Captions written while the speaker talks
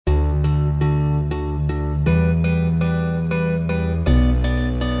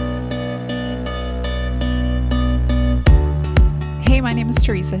my name is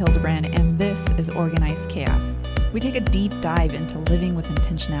Teresa Hildebrand, and this is Organized Chaos. We take a deep dive into living with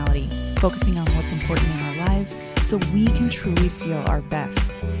intentionality, focusing on what's important in our lives so we can truly feel our best.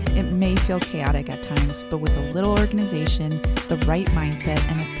 It may feel chaotic at times, but with a little organization, the right mindset,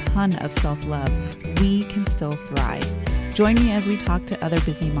 and a ton of self-love, we can still thrive. Join me as we talk to other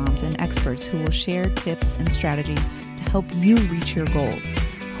busy moms and experts who will share tips and strategies to help you reach your goals.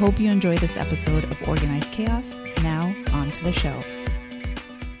 Hope you enjoy this episode of Organized Chaos. Now, on to the show.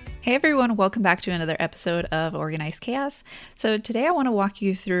 Hey everyone, welcome back to another episode of Organized Chaos. So today I want to walk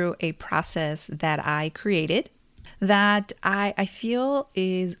you through a process that I created that I feel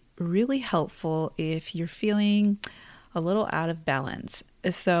is really helpful if you're feeling a little out of balance.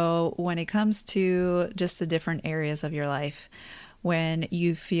 So when it comes to just the different areas of your life, when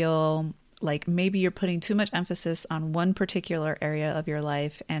you feel like maybe you're putting too much emphasis on one particular area of your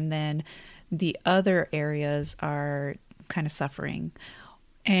life and then the other areas are kind of suffering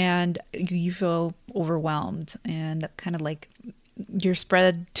and you feel overwhelmed and kind of like you're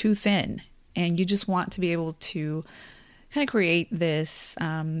spread too thin and you just want to be able to kind of create this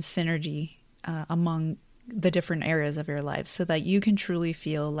synergy among the different areas of your life so that you can truly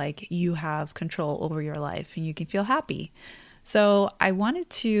feel like you have control over your life and you can feel happy. So I wanted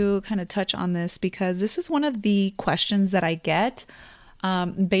to kind of touch on this because this is one of the questions that I get.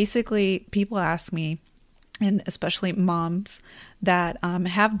 Basically, people ask me, and especially moms that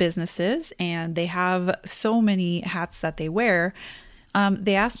have businesses and they have so many hats that they wear.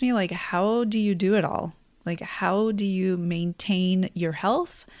 They ask me, like, how do you do it all? Like, how do you maintain your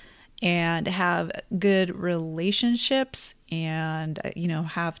health and have good relationships and,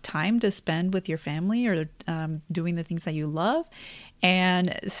 have time to spend with your family or doing the things that you love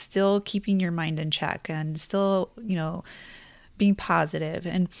and still keeping your mind in check and still, being positive.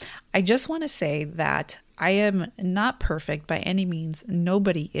 And I just want to say that I am not perfect by any means.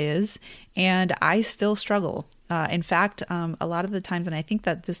 Nobody is. And I still struggle. In fact, a lot of the times, and I think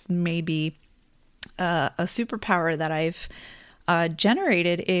that this may be a superpower that I've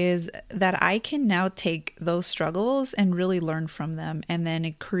generated, is that I can now take those struggles and really learn from them and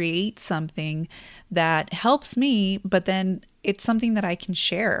then create something that helps me, but then it's something that I can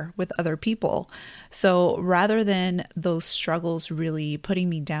share with other people. So rather than those struggles really putting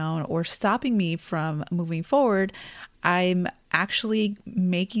me down or stopping me from moving forward, I'm actually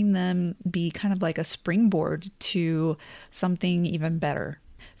making them be kind of like a springboard to something even better.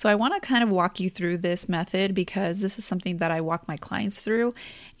 So I want to kind of walk you through this method because this is something that I walk my clients through.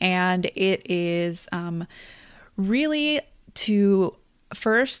 And it is really to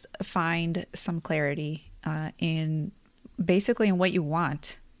first find some clarity in what you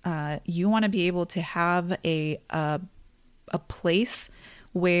want. You want to be able to have a place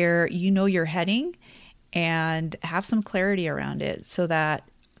where you know you're heading and have some clarity around it so that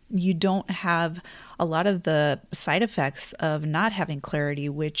you don't have a lot of the side effects of not having clarity,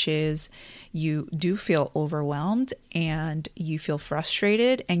 which is you do feel overwhelmed and you feel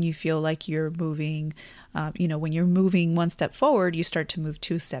frustrated and you feel like you're moving, when you're moving one step forward, you start to move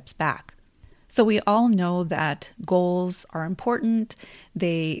two steps back. So we all know that goals are important.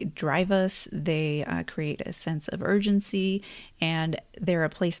 They drive us, they create a sense of urgency, and they're a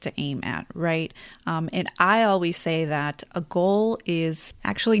place to aim at, right? And I always say that a goal is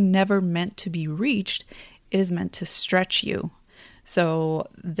actually never meant to be reached. It is meant to stretch you. So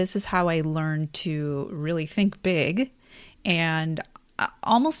this is how I learned to really think big and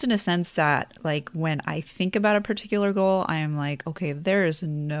almost in a sense that, like, when I think about a particular goal, I am like, okay, there is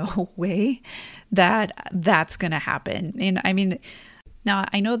no way that that's going to happen. And I mean, now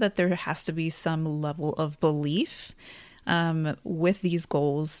I know that there has to be some level of belief with these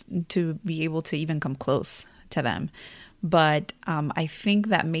goals to be able to even come close to them. But I think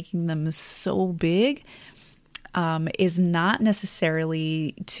that making them so big is not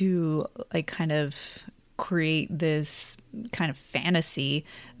necessarily to like kind of create this kind of fantasy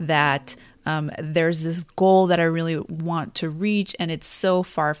that there's this goal that I really want to reach and it's so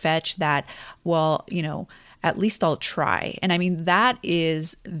far-fetched that, well, at least I'll try. And I mean, that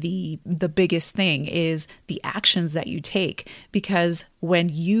is the biggest thing is the actions that you take, because when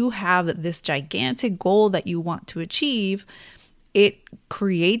you have this gigantic goal that you want to achieve, it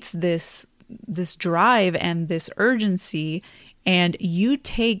creates this drive and this urgency, and you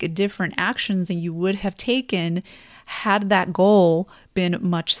take different actions than you would have taken had that goal been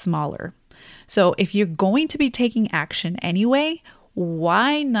much smaller. So if you're going to be taking action anyway,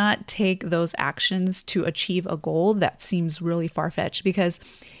 why not take those actions to achieve a goal that seems really far-fetched? Because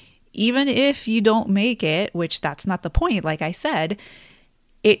even if you don't make it, which that's not the point, like I said,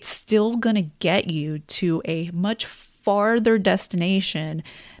 it's still going to get you to a much farther destination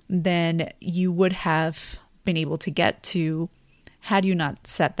than you would have been able to get to had you not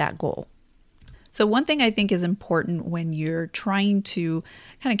set that goal. So one thing I think is important when you're trying to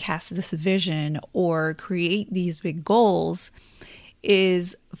kind of cast this vision or create these big goals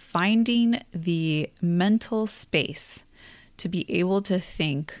is finding the mental space to be able to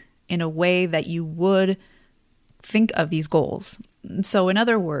think in a way that you would think of these goals. So in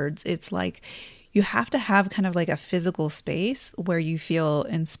other words, it's like you have to have kind of like a physical space where you feel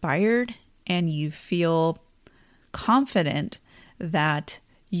inspired and you feel confident that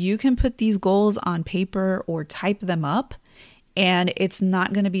you can put these goals on paper or type them up, and it's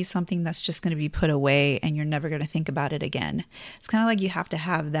not going to be something that's just going to be put away and you're never going to think about it again. It's kind of like you have to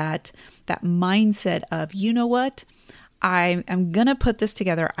have that mindset of, you know what? I am going to put this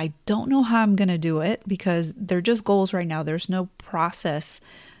together. I don't know how I'm going to do it because they're just goals right now. There's no process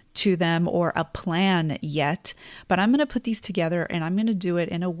to them or a plan yet, but I'm going to put these together and I'm going to do it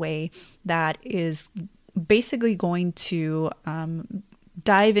in a way that is basically going to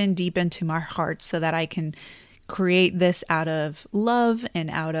dive in deep into my heart so that I can create this out of love and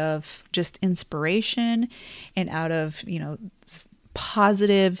out of just inspiration and out of,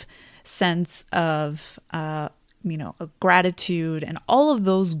 positive sense of, gratitude and all of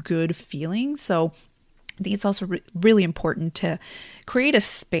those good feelings. So I think it's also really important to create a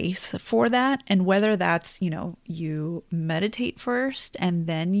space for that. And whether that's, you meditate first and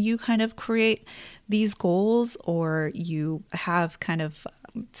then you kind of create these goals, or you have kind of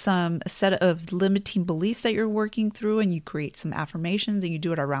some set of limiting beliefs that you're working through and you create some affirmations and you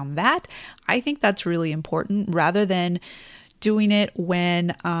do it around that. I think that's really important rather than doing it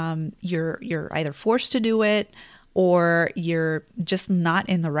when you're either forced to do it or you're just not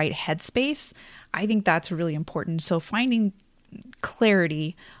in the right headspace. I think that's really important. So finding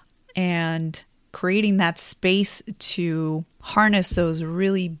clarity and creating that space to harness those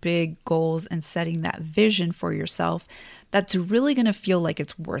really big goals and setting that vision for yourself, that's really going to feel like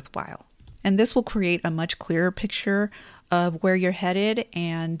it's worthwhile. And this will create a much clearer picture of where you're headed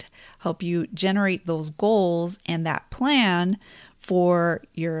and help you generate those goals and that plan for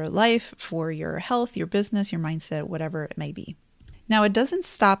your life, for your health, your business, your mindset, whatever it may be. Now, it doesn't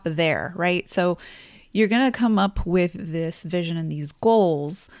stop there, right? So you're going to come up with this vision and these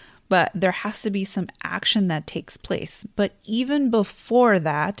goals, but there has to be some action that takes place. But even before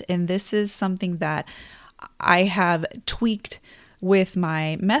that, and this is something that I have tweaked with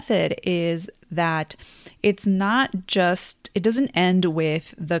my method, is that it's not just, it doesn't end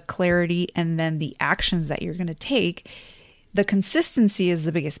with the clarity and then the actions that you're going to take. The consistency is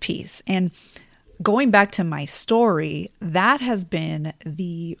the biggest piece. And going back to my story, that has been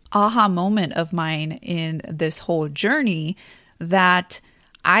the aha moment of mine in this whole journey, that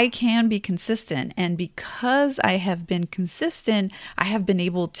I can be consistent. And because I have been consistent, I have been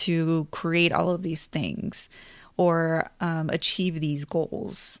able to create all of these things or achieve these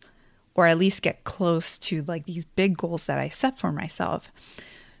goals, or at least get close to like these big goals that I set for myself.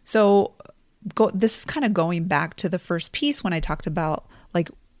 So this is kind of going back to the first piece when I talked about like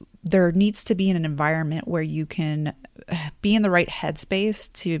there needs to be an environment where you can be in the right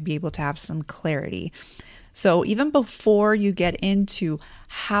headspace to be able to have some clarity. So even before you get into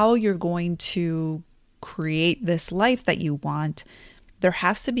how you're going to create this life that you want, there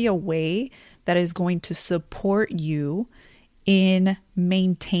has to be a way that is going to support you in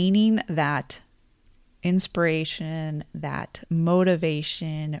maintaining that inspiration, that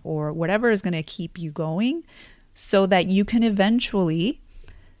motivation, or whatever is going to keep you going so that you can eventually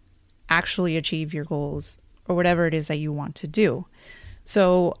actually achieve your goals or whatever it is that you want to do.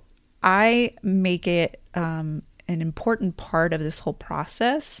 So I make it an important part of this whole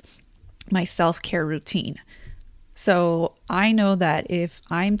process, my self-care routine. So I know that if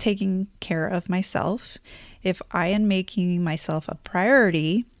I'm taking care of myself, if I am making myself a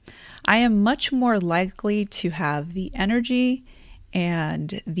priority, I am much more likely to have the energy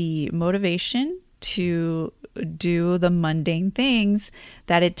and the motivation to do the mundane things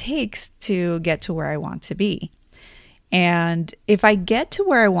that it takes to get to where I want to be. And if I get to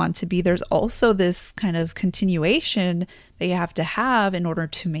where I want to be, there's also this kind of continuation that you have to have in order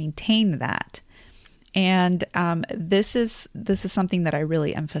to maintain that. And this is something that I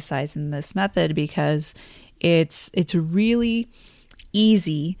really emphasize in this method because it's really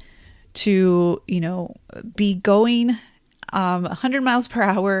easy to, be going 100 miles per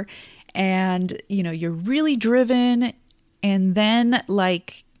hour and, you're really driven, and then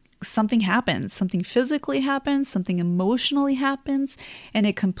like something happens, something physically happens, something emotionally happens, and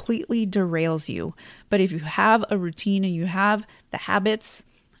it completely derails you. But if you have a routine and you have the habits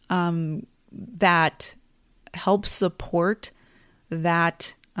that help support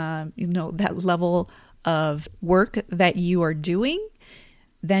that, that level of work that you are doing,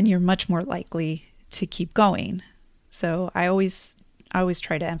 then you're much more likely to keep going. So I always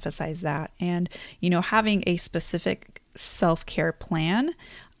try to emphasize that. And, having a specific self-care plan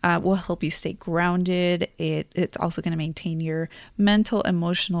will help you stay grounded. It's also going to maintain your mental,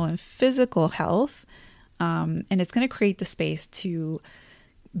 emotional, and physical health. And it's going to create the space to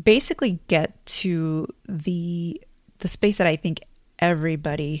basically get to the space that I think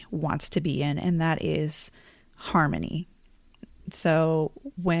everybody wants to be in, and that is harmony. So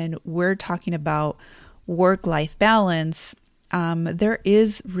when we're talking about work-life balance, there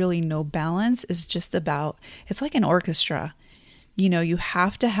is really no balance. It's like an orchestra. You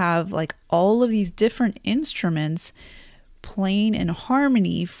have to have like all of these different instruments playing in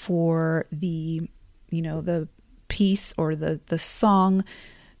harmony for the piece or the song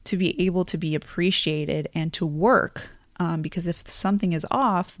to be able to be appreciated and to work. Because if something is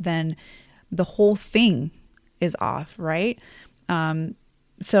off, then the whole thing is off, right?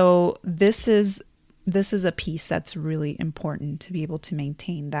 So this is a piece that's really important to be able to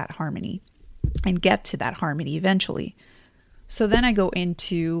maintain that harmony and get to that harmony eventually. So then I go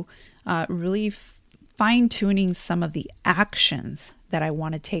into really fine-tuning some of the actions that I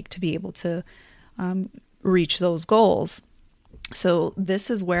want to take to be able to reach those goals. So this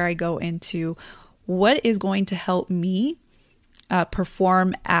is where I go into what is going to help me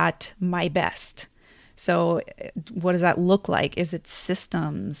perform at my best. So what does that look like? Is it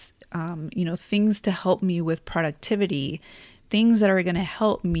systems, things to help me with productivity, things that are going to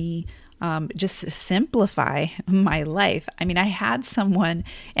help me just simplify my life? I mean, I had someone,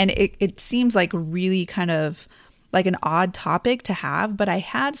 and it seems like really kind of like an odd topic to have, but I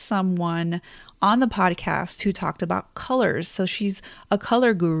had someone on the podcast who talked about colors. So she's a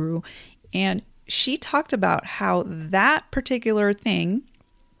color guru, and she talked about how that particular thing,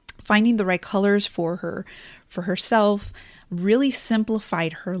 finding the right colors for herself, really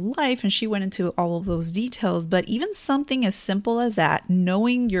simplified her life. And she went into all of those details. But even something as simple as that,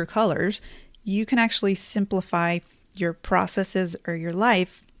 knowing your colors, you can actually simplify your processes or your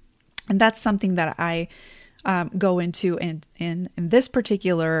life. And that's something that I go into in this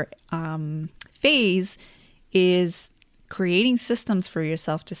particular phase, is creating systems for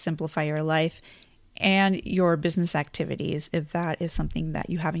yourself to simplify your life and your business activities, if that is something that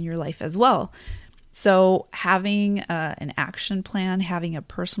you have in your life as well. So having an action plan, having a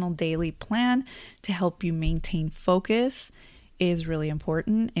personal daily plan to help you maintain focus is really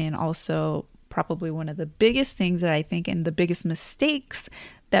important. And also probably one of the biggest things that I think, and the biggest mistakes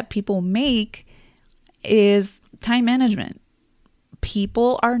that people make, is time management.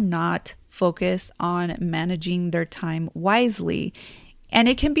 People are not focused on managing their time wisely, and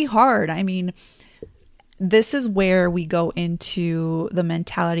it can be hard. I mean, this is where we go into the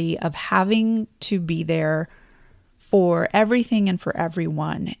mentality of having to be there for everything and for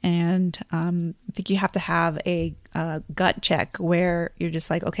everyone. And I think you have to have a gut check where you're just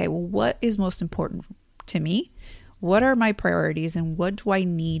like, okay, well, what is most important to me? What are my priorities, and what do I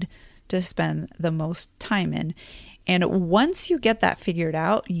need to spend the most time in? And once you get that figured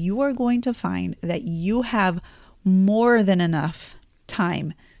out, you are going to find that you have more than enough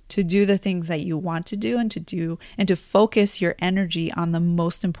time to do the things that you want to do, and to focus your energy on the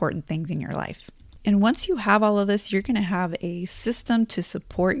most important things in your life. And once you have all of this, you're going to have a system to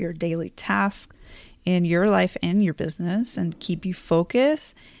support your daily tasks in your life and your business, and keep you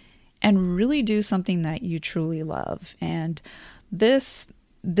focused and really do something that you truly love. And this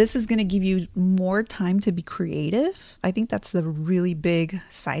is going to give you more time to be creative. I think that's the really big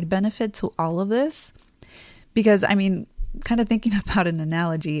side benefit to all of this, because I mean, kind of thinking about an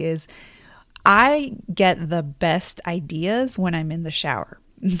analogy is, I get the best ideas when I'm in the shower.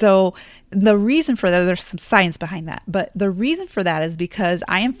 So the reason for that, there's some science behind that, but the reason for that is because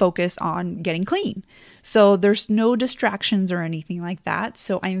I am focused on getting clean. So there's no distractions or anything like that.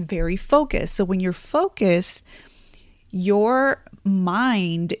 So I'm very focused. So when you're focused, your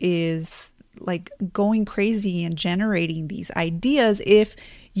mind is like going crazy and generating these ideas if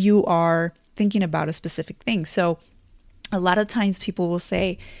you are thinking about a specific thing. So a lot of times people will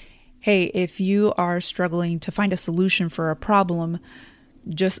say, hey, if you are struggling to find a solution for a problem,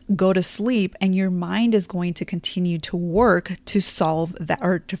 just go to sleep, and your mind is going to continue to work to solve that,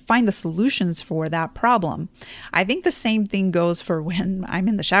 or to find the solutions for that problem. I think the same thing goes for when I'm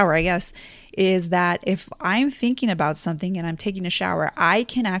in the shower, I guess, is that if I'm thinking about something and I'm taking a shower, I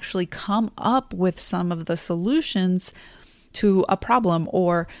can actually come up with some of the solutions to a problem,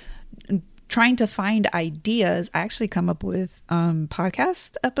 or trying to find ideas, I actually come up with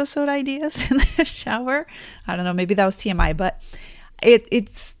podcast episode ideas in the shower. I don't know, maybe that was TMI, but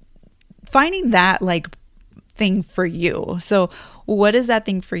it's finding that like thing for you. So what is that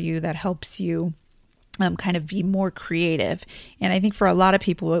thing for you that helps you kind of be more creative? And I think for a lot of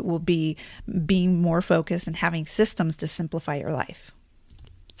people, it will be being more focused and having systems to simplify your life.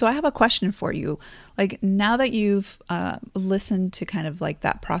 So I have a question for you. Like, now that you've listened to kind of like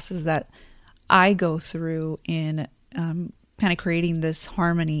that process that I go through in kind of creating this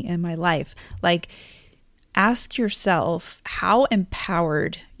harmony in my life, like, ask yourself how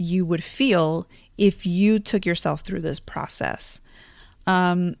empowered you would feel if you took yourself through this process.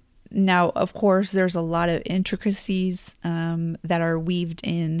 Now, of course, there's a lot of intricacies that are weaved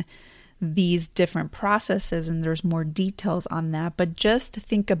in these different processes, and there's more details on that. But just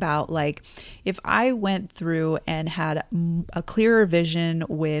think about, like, if I went through and had a clearer vision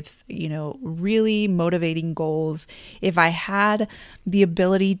with, really motivating goals, if I had the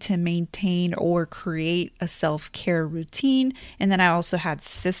ability to maintain or create a self-care routine, and then I also had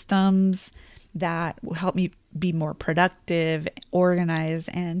systems that will help me be more productive, organized,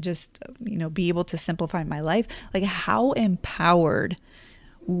 and just, be able to simplify my life, like, how empowered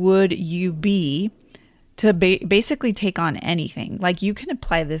would you be to basically take on anything? Like, you can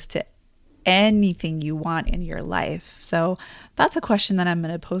apply this to anything you want in your life. So that's a question that I'm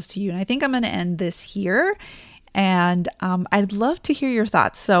going to pose to you. And I think I'm going to end this here. And I'd love to hear your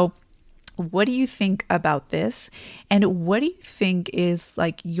thoughts. So what do you think about this? And what do you think is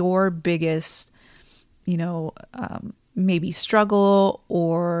like your biggest, maybe struggle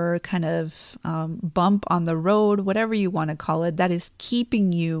or kind of bump on the road, whatever you want to call it, that is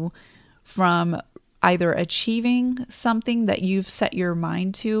keeping you from either achieving something that you've set your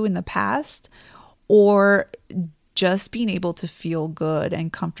mind to in the past, or just being able to feel good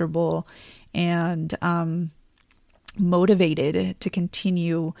and comfortable and motivated to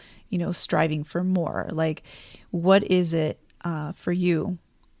continue, striving for more. Like, what is it for you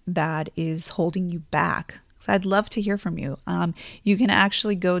that is holding you back? So I'd love to hear from you. You can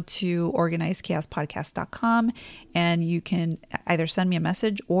actually go to organizedchaospodcast.com and you can either send me a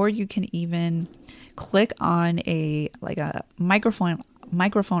message, or you can even click on a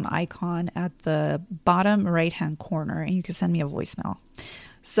microphone icon at the bottom right-hand corner, and you can send me a voicemail.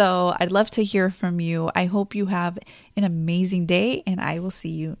 So I'd love to hear from you. I hope you have an amazing day, and I will see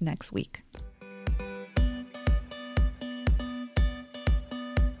you next week.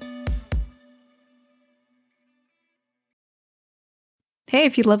 Hey,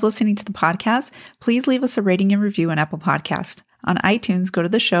 if you love listening to the podcast, please leave us a rating and review on Apple Podcast. On iTunes, go to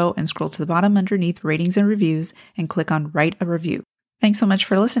the show and scroll to the bottom underneath ratings and reviews and click on write a review. Thanks so much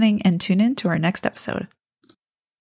for listening, and tune in to our next episode.